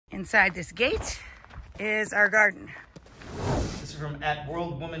Inside this gate is our garden. This is from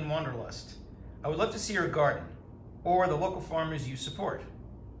 @WorldWomanWanderlust. I would love to see your garden or the local farmers you support.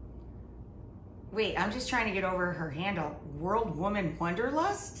 Wait, I'm just trying to get over her handle. World Woman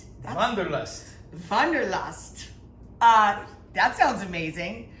Wanderlust? Wanderlust. Wanderlust. That sounds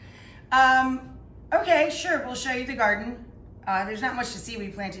amazing. Okay, sure, we'll show you the garden. There's not much to see, we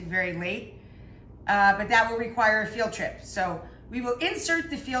planted very late, but that will require a field trip. So we will insert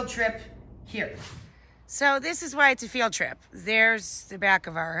the field trip here. So this is why it's a field trip. There's the back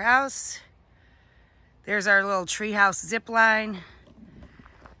of our house. There's our little treehouse zip line.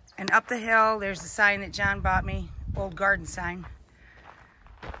 And up the hill, there's the sign that John bought me, old garden sign.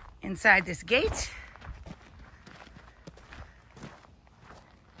 Inside this gate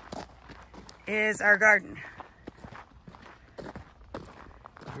is our garden.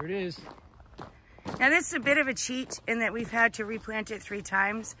 Here it is. Now this is a bit of a cheat in that we've had to replant it 3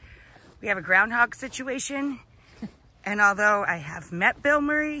 times. We have a groundhog situation. And although I have met Bill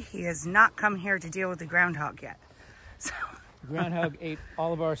Murray, he has not come here to deal with the groundhog yet. So The groundhog ate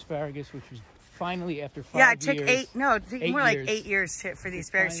all of our asparagus, which was finally after 5 years. Yeah, it took more like 8 years for the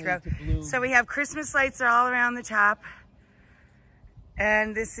asparagus to grow. So we have Christmas lights all around the top.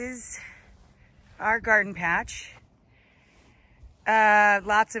 And this is our garden patch.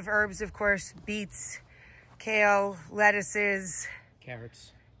 Lots of herbs, of course, beets, kale, lettuces,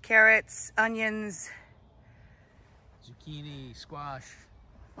 carrots, onions, zucchini, squash,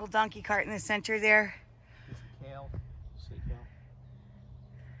 little donkey cart in the center there. Kale.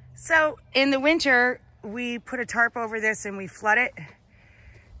 So in the winter, we put a tarp over this and we flood it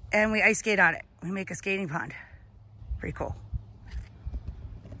and we ice skate on it. We make a skating pond. Pretty cool.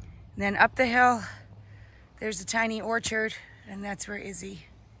 And then up the hill, there's a tiny orchard, and that's where Izzy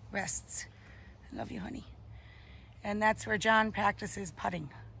rests. I love you, honey. And that's where John practices putting.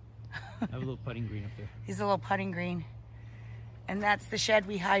 I have a little putting green up there. He's a little putting green. And that's the shed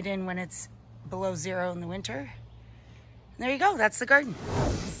we hide in when it's below 0 in the winter. And there you go, that's the garden.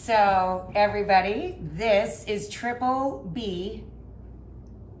 So everybody, this is Triple B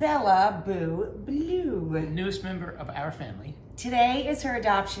Bella Boo Blue. The newest member of our family. Today is her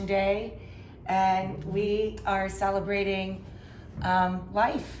adoption day, and we are celebrating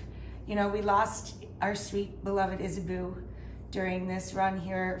life. You know, we lost our sweet beloved Isaboo during this run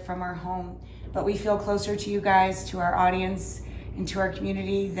here from our home, but we feel closer to you guys, to our audience, and to our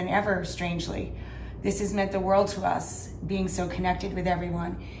community than ever, strangely. This has meant the world to us, being so connected with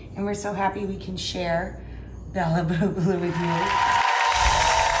everyone, and we're so happy we can share Bella Boo Blue with you.